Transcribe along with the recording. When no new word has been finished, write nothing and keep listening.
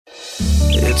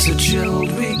It's a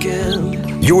chilled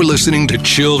weekend. You're listening to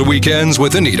Chilled Weekends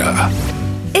with Anita.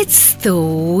 It's the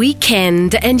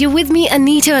weekend, and you're with me,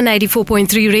 Anita, on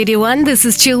 94.3 Radio 1. This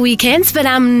is Chill Weekends, but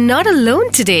I'm not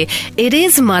alone today. It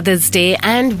is Mother's Day,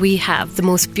 and we have the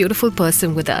most beautiful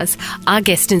person with us, our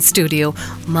guest in studio,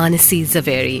 Manasi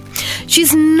Zaveri.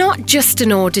 She's not just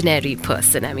an ordinary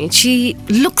person. I mean, she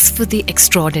looks for the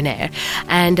extraordinaire,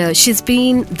 and she's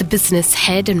been the business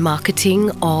head and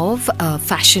marketing of a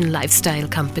fashion lifestyle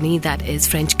company that is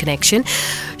French Connection.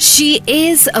 She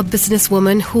is a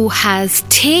businesswoman who has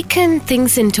taken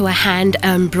things into her hand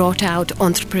and brought out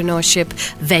entrepreneurship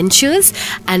ventures,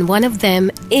 and one of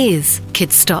them is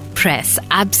Kidsstoppress.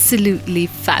 Absolutely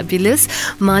fabulous.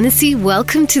 Manasi,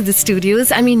 welcome to the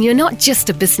studios. I mean, you're not just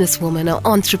a businesswoman or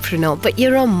entrepreneur, but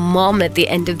you're a mom at the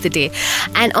end of the day.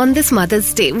 And on this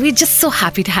Mother's Day, we're just so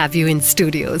happy to have you in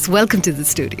studios. Welcome to the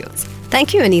studios.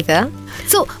 Thank you, Anita.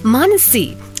 So,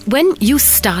 Manasi, when you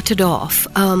started off,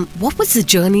 what was the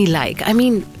journey like? I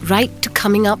mean, right to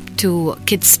coming up to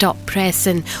Kidsstoppress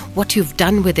and what you've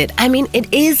done with it. I mean,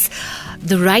 it is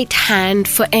the right hand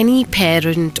for any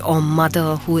parent or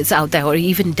mother who is out there, or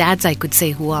even dads, I could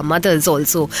say, who are mothers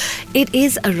also. It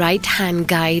is a right hand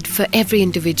guide for every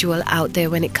individual out there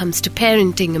when it comes to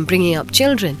parenting and bringing up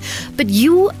children. But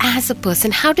you as a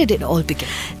person, how did it all begin?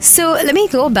 So let me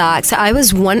go back. So I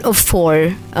was one of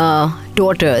four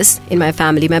daughters in my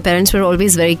family. My parents were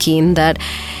always very keen that,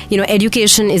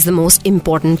 education is the most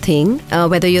important thing.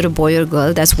 Whether you're a boy or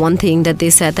girl, that's one thing that they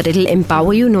said, that it'll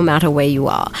empower you no matter where you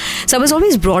are. So I was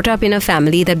always brought up in a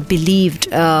family that believed,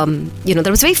 that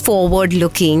was very forward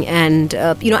looking. And,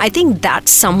 I think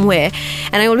that's somewhere.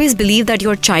 And I always believe that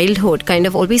your childhood kind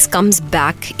of always comes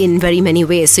back in very many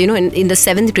ways. So, in the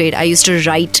 7th grade, I used to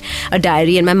write a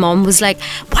diary, and my mom was like,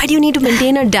 why do you need to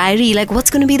maintain a diary? Like, what's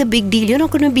going to be the big deal? You're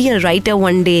not going to be a writer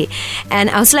one day. And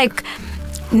I was like,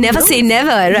 never say never,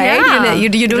 right? Yeah,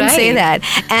 you don't say that.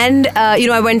 And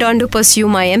I went on to pursue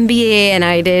my MBA, and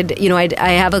I did.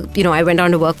 I went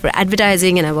on to work for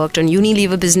advertising, and I worked on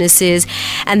Unilever businesses,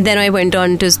 and then I went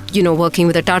on to working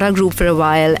with the Tata Group for a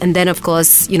while, and then of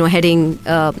course heading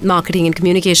marketing and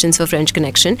communications for French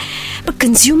Connection. But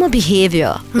consumer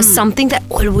behavior was something that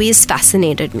always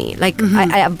fascinated me. Like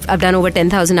I've done over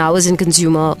 10,000 hours in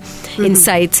consumer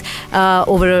insights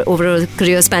over a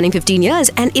career spanning 15 years,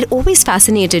 and it always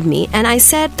fascinated me. And I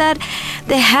said that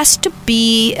there has to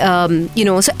be,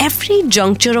 so every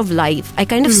juncture of life, I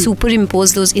kind of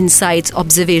superimpose those insights,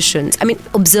 observations. I mean,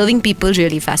 observing people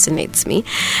really fascinates me.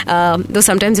 Though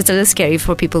sometimes it's a little scary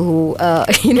for people who,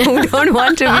 who don't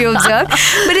want to be observed.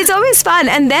 But it's always fun.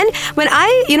 And then when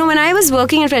I was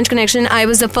working at French Connection, I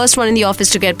was the first one in the office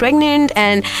to get pregnant.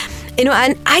 And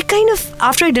and I kind of,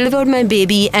 after I delivered my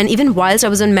baby, and even whilst I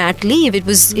was on mat leave,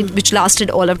 which lasted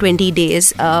all of 20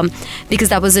 days, because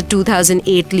that was a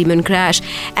 2008 Lehman crash.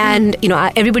 And,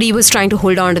 everybody was trying to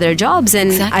hold on to their jobs,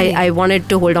 and exactly. I wanted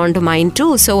to hold on to mine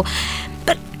too. So,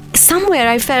 but somewhere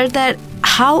I felt that,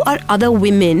 how are other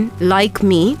women like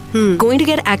me going to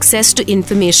get access to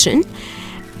information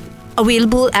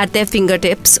available at their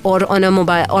fingertips or on a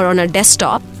mobile or on a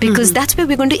desktop, because that's where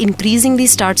we're going to increasingly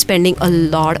start spending a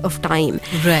lot of time.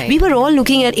 Right. We were all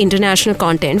looking at international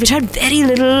content which had very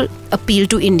little appeal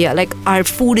to India. Like, our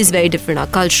food is very different, our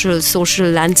cultural, social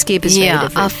landscape is very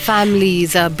different. Our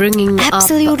families are bringing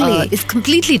absolutely up is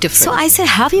completely different. So I said,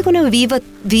 how are you going to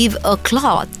weave a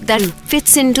cloth that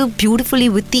fits into beautifully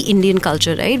with the Indian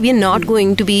culture, right? We are not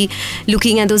going to be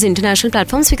looking at those international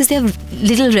platforms because they have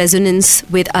little resonance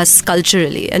with us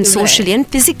culturally and socially and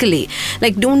physically.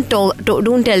 Like, don't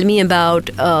tell me about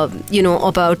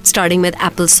about starting with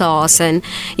applesauce and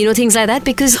things like that,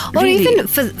 because or really, even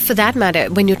for that matter,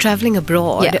 when you're traveling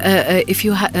abroad, if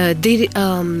you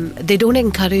they don't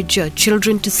encourage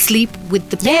children to sleep with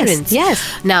the parents. Yes.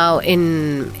 Now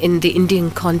in the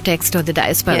Indian context or the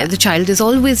diaspora, the child is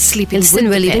always sleeping. Listen,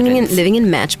 with we're the parents. living in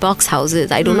matchbox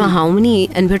houses. I don't know how many,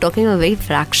 and we're talking a very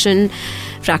fractional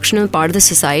part of the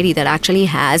society that actually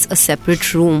has a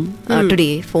separate room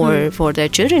today for their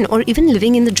children, or even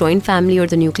living in the joint family or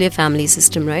the nuclear family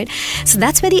system, right? So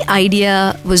that's where the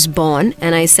idea was born.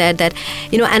 And I said that,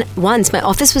 and once my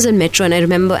office was in Metro, and I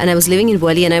remember, and I was living in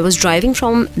Worli, and I was driving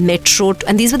from Metro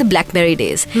and these were the BlackBerry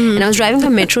days, and I was driving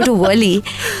from Metro to Worli.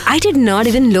 I did not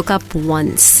even look up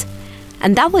once.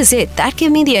 And that was it. That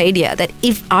gave me the idea that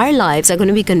if our lives are going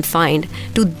to be confined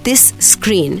to this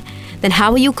screen, then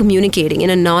how are you communicating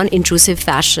in a non-intrusive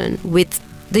fashion with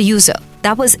the user?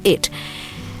 That was it.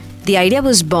 the idea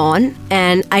was born,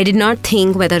 and I did not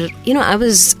think whether, I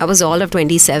was all of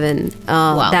 27.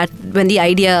 That when the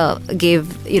idea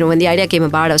came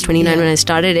about, I was 29 when I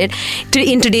started it.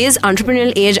 In today's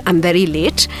entrepreneurial age, I'm very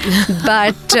late,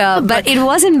 but it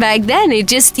wasn't back then. It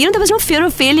just, there was no fear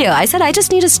of failure. I said, I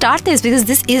just need to start this because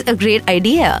this is a great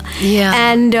idea. Yeah.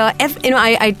 And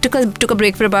I took a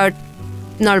break for about,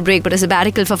 not a break, but a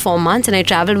sabbatical for 4 months, and I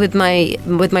traveled with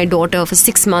my daughter for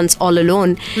 6 months all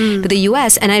alone to the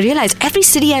US, and I realized every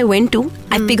city I went to,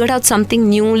 I figured out something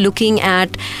new, looking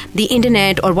at the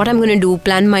internet or what I'm going to do,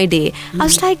 plan my day. I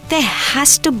was like, there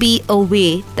has to be a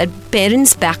way that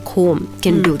parents back home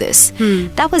can do this.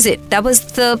 That was it. That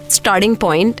was the starting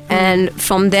point, and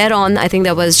from there on, I think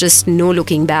there was just no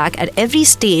looking back. At every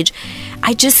stage,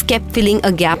 I just kept filling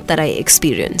a gap that I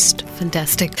experienced.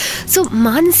 Fantastic. So,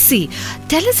 Mansi,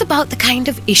 tell us about the kind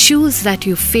of issues that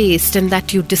you faced and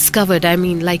that you discovered. I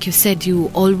mean, like you said, you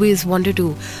always wanted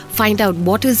to find out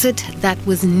what is it that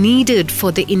was needed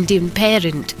for the Indian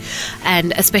parent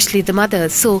and especially the mother.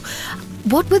 So,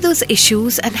 what were those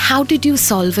issues and how did you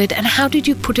solve it and how did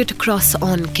you put it across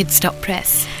on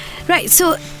Kidsstoppress? Right.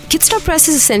 So, Kidsstoppress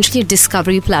is essentially a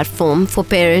discovery platform for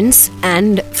parents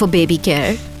and for baby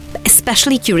care,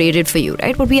 especially curated for you,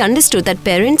 right? But we understood that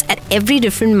parents at every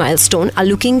different milestone are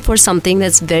looking for something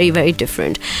that's very, very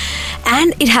different.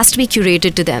 And it has to be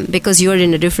curated to them because you're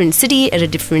in a different city, at a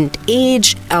different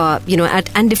age,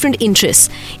 and different interests.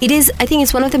 I think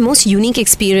it's one of the most unique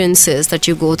experiences that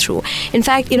you go through. In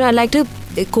fact, I like to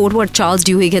quote what Charles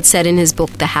Duhigg had said in his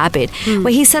book, The Habit,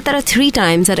 where he said there are 3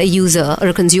 times that a user or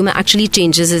a consumer actually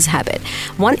changes his habit.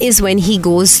 One is when he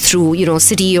goes through,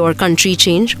 city or country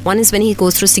change. One is when he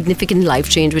goes through significant life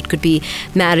change, which could be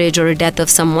marriage or a death of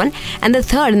someone. And the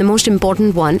third and the most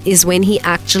important one is when he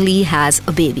actually has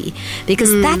a baby.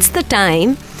 Because that's the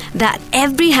time that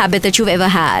every habit that you've ever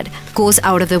had goes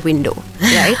out of the window,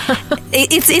 right?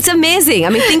 It's amazing. I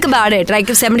mean, think about it. Like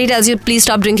if somebody tells you, please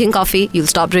stop drinking coffee, you'll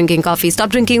stop drinking coffee. Stop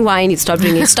drinking wine, you'll stop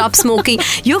drinking. Stop smoking.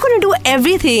 You're going to do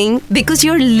everything because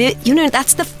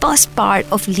that's the first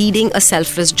part of leading a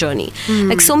selfless journey.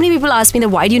 Like so many people ask me that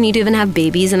why do you need to even have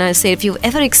babies? And I say, if you've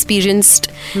ever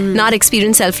not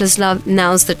experienced selfless love,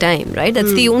 now's the time, right?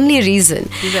 That's the only reason.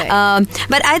 Right.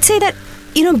 But I'd say that,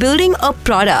 building a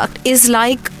product is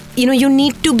like, you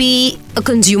need to be a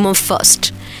consumer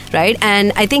first, right?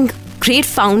 And I think great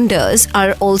founders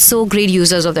are also great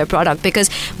users of their product because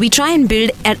we try and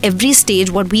build at every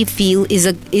stage what we feel is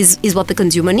what the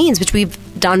consumer needs, which we've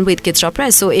done with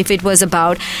Kidsstoppress. So if it was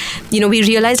about, we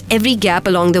realized every gap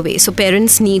along the way. So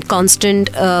parents need constant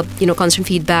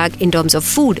feedback in terms of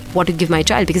food, what to give my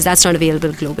child, because that's not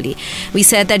available globally. We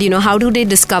said that, how do they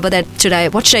discover that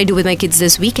what should I do with my kids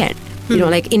this weekend?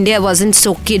 Like India wasn't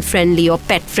so kid-friendly or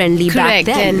pet-friendly back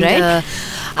then, right?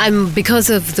 Because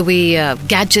of the way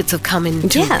gadgets have come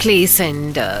into place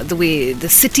and the way the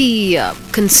city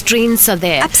constraints are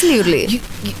there. Absolutely.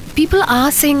 People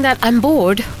are saying that I'm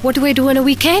bored. What do I do on a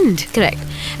weekend? Correct.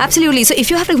 Absolutely. So if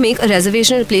you have to make a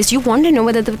reservation at a place, you want to know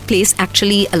whether the place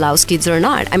actually allows kids or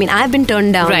not. I mean, I've been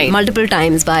turned down multiple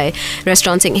times by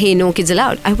restaurants saying, hey, no kids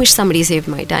allowed. I wish somebody saved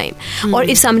my time. Or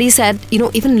if somebody said,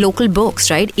 even local books,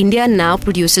 right? India now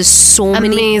produces so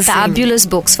many fabulous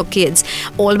books for kids,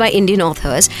 all by Indian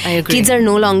authors. I agree. Kids are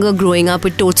no longer growing up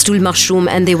with toadstool mushroom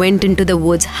and they went into the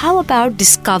woods. How about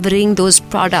discovering those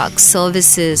products,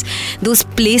 services, those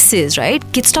places, right?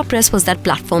 Kidsstoppress was that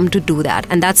platform to do that.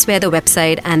 And that's where the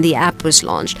website and the app was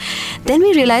launched. Then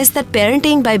we realized that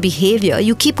parenting by behavior,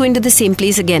 you keep going to the same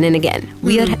place again and again.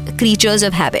 We are creatures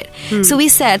of habit. So we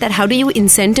said that how do you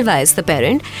incentivize the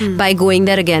parent by going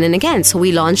there again and again? So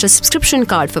we launched a subscription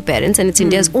card for parents, and it's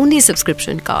India's only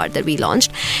subscription card that we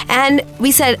launched. And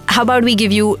we said, how about we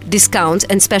give you discounts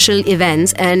and special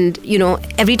events, and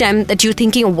every time that you're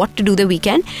thinking of what to do the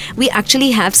weekend, we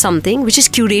actually have something which is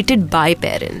curated by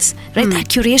parents, right? That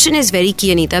curation is very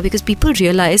key, Anita, because people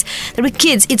realize that with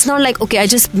kids, it's not like, okay, I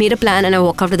just made a plan and I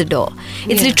walk out of the door.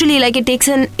 It's literally like it takes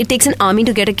an army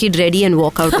to get a kid ready and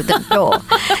walk out of the door.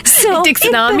 So it takes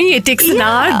an army, it takes an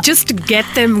hour just to get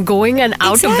them going and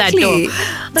out of that door.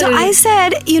 So I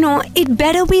said, it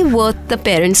better be worth the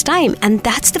parents' time. And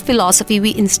that's the philosophy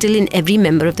we instill in every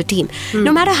member of the team.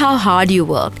 No matter how hard you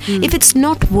work, if it's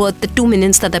not worth the 2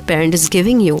 minutes that the parent is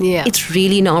giving you, it's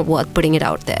really not worth putting it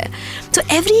out there. So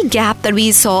every gap that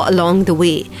we saw along the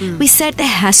way, we said there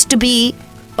has to be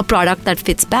a product that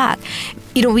fits back.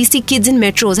 We see kids in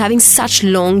metros having such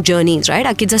long journeys, right?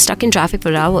 Our kids are stuck in traffic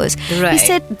for hours. Right. We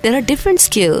said there are different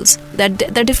skills, that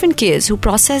there are different kids who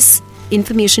process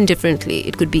information differently.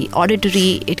 It could be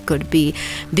auditory, it could be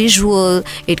visual,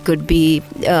 it could be,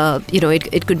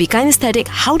 it could be kinesthetic.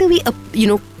 How do we,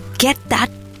 get that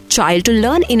child to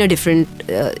learn in a different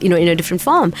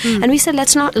form. And we said,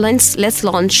 let's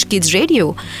launch Kids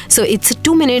Radio. So it's a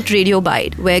 2-minute radio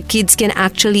bite where kids can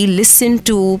actually listen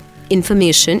to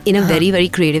information in a very, very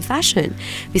creative fashion.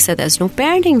 We said there's no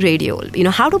parenting radio.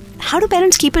 How do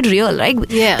parents keep it real, right?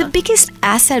 Yeah. The biggest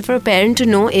asset for a parent to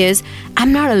know is,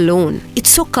 I'm not alone. It's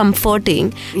so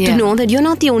comforting to know that you're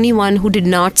not the only one who did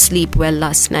not sleep well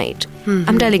last night.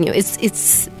 I'm telling you,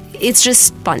 it's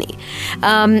just funny.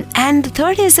 And the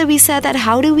third is that we said that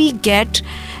how do we get,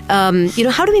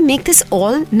 how do we make this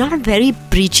all not very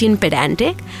preachy and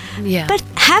pedantic, but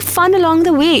have fun along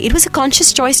the way? It was a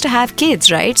conscious choice to have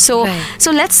kids, right? So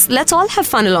let's all have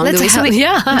fun along the way.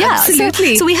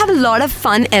 Absolutely. So we have a lot of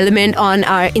fun element on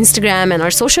our Instagram and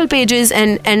our social pages,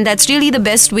 and that's really the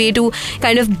best way to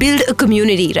kind of build a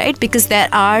community, right? Because there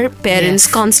are parents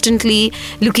constantly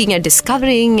looking at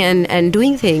discovering and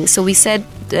doing things. So we said,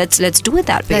 let's do it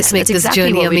that way. Let's make this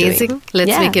journey amazing.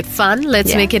 Let's make it fun.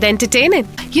 Let's make it entertaining.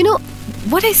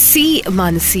 What I see,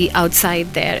 Manasi,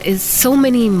 outside there is so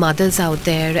many mothers out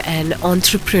there and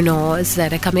entrepreneurs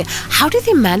that are coming. How do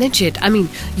they manage it? I mean,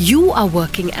 you are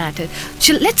working at it.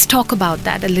 So let's talk about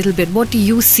that a little bit. What do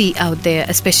you see out there,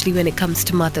 especially when it comes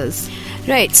to mothers?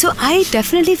 Right. So I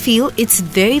definitely feel it's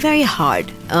very, very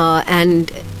hard.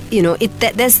 And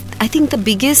there's, I think, the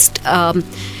biggest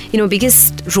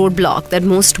roadblock that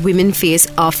most women face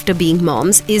after being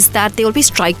moms is that they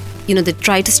always they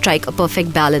try to strike a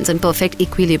perfect balance and perfect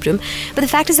equilibrium. But the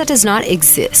fact is that does not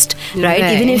exist,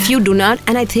 right? Even if you do not,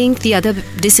 and I think the other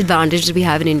disadvantage that we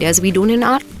have in India is we do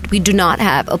not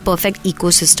have a perfect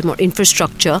ecosystem or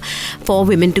infrastructure for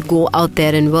women to go out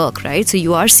there and work, right? So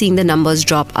you are seeing the numbers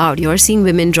drop out. You are seeing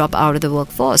women drop out of the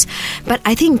workforce. But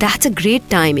I think that's a great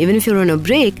time, even if you're on a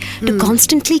break, to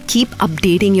constantly keep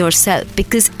updating yourself,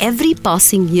 because every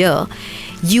passing year,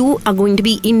 you are going to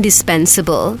be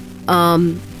indispensable.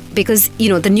 Because,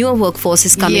 the newer workforce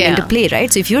is coming into play, right?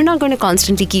 So if you're not going to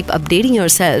constantly keep updating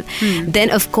yourself,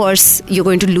 then of course you're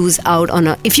going to lose out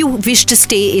on if you wish to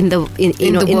stay in the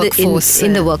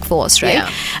workforce, right?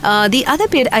 Yeah. The other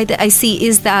bit I see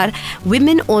is that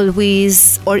women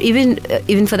always, or even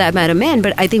for that matter men,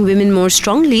 but I think women more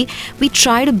strongly, we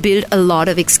try to build a lot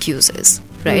of excuses.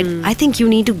 Right? I think you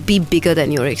need to be bigger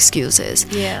than your excuses.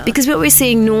 Yeah. Because we're always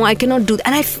saying, no, I cannot do that.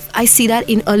 And I see that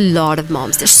in a lot of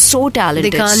moms. They're so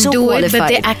talented, they can't so do qualified. it, but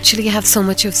they actually have so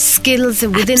much of skills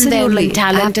within their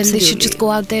talent, and they should just go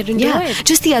out there and do it.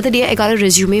 Just the other day, I got a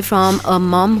resume from a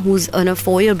mom who's on a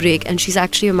 4-year break, and she's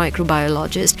actually a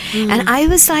microbiologist. And I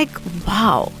was like,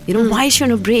 wow, why is she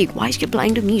on a break? Why is she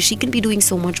applying to me? She can be doing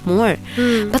so much more.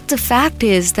 But the fact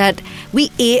is that we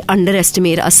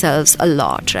underestimate ourselves a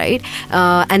lot, right?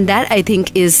 And that, I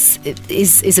think, is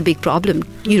a big problem.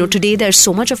 Today there's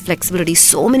so much of flexibility,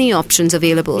 so many options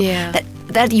available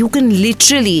that you can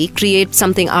literally create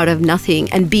something out of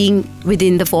nothing and being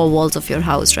within the 4 walls of your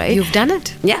house, right? You've done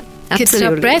it. Yeah.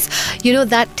 Kidsstoppress.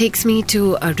 That takes me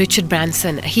to Richard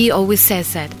Branson. He always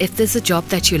says that if there's a job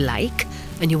that you like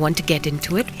and you want to get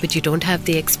into it, but you don't have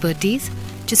the expertise,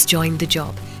 just join the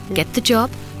job. Get the job,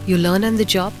 you learn on the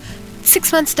job.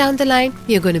 6 months down the line,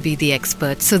 you're going to be the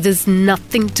expert. So there's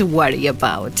nothing to worry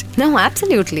about. No,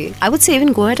 absolutely. I would say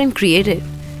even go ahead and create it.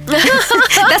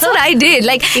 That's what I did.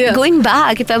 Going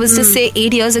back, if I was to say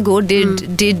 8 years ago,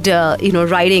 did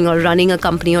writing or running a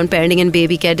company on parenting and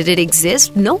baby care, did it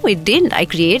exist? No, it didn't. I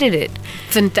created it.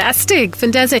 Fantastic.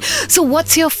 So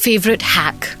what's your favorite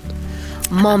hack?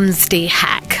 Mom's Day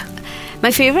hack. My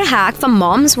favorite hack for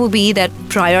moms will be that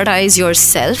prioritize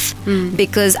yourself,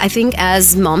 because I think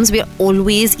as moms, we are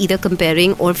always either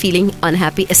comparing or feeling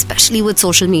unhappy, especially with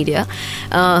social media.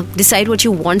 Decide what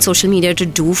you want social media to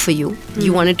do for you.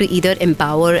 You want it to either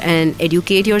empower and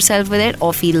educate yourself with it,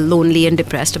 or feel lonely and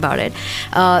depressed about it.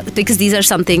 Because these are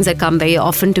some things that come very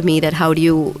often to me, that how do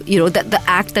you, that the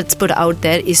act that's put out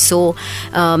there is so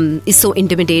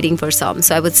intimidating for some.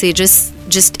 So I would say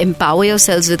just empower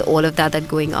yourselves with all of that's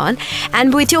going on.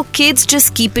 And with your kids,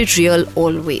 just keep it real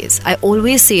always. I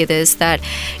always say this, that,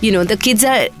 the kids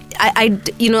are...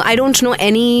 I don't know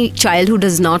any child who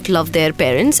does not love their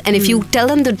parents. And if you tell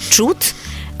them the truth,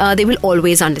 they will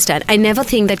always understand. I never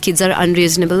think that kids are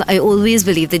unreasonable. I always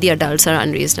believe that the adults are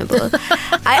unreasonable.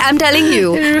 I'm telling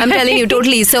you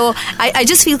totally. So I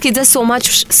just feel kids are so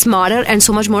much smarter and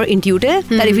so much more intuitive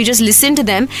that if you just listen to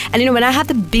them, and when I have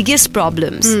the biggest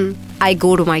problems, I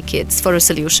go to my kids for a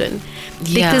solution,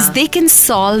 because they can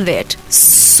solve it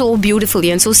so beautifully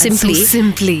and so simply.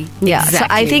 Yeah. Exactly. So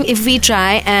I think if we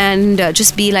try and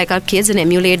just be like our kids and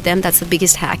emulate them, that's the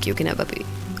biggest hack you can ever be.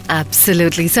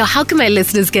 Absolutely. So how can my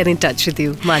listeners get in touch with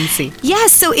you, Mansi?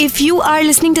 Yes, so if you are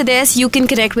listening to this, you can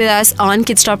connect with us on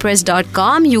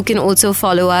kidsstoppress.com. You can also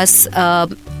follow us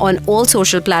on all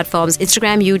social platforms,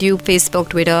 Instagram, YouTube, Facebook,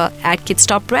 Twitter, at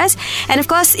Kidsstoppress. And of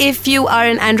course, if you are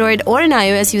an Android or an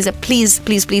iOS user, please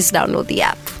download the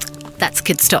app. That's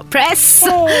Kidsstoppress.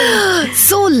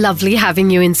 So lovely having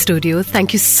you in studio.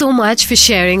 Thank you so much for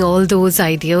sharing all those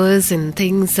ideas and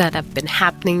things that have been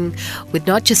happening with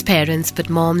not just parents but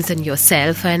moms and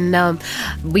yourself. And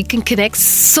we can connect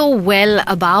so well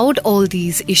about all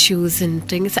these issues and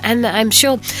things. And I'm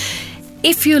sure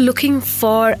if you're looking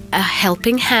for a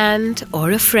helping hand or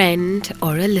a friend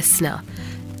or a listener,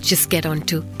 just get on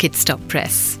to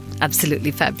Kidsstoppress. Absolutely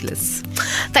fabulous.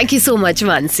 Thank you so much,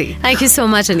 Mansi. Thank you so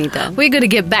much, Anita. We're going to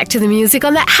get back to the music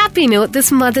on that happy note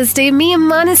this Mother's Day. Me and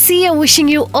Manasi are wishing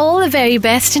you all the very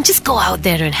best, and just go out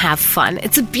there and have fun.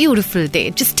 It's a beautiful day.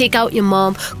 Just take out your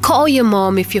mom, call your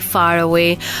mom if you're far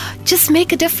away. Just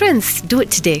make a difference. Do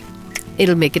it today.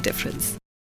 It'll make a difference.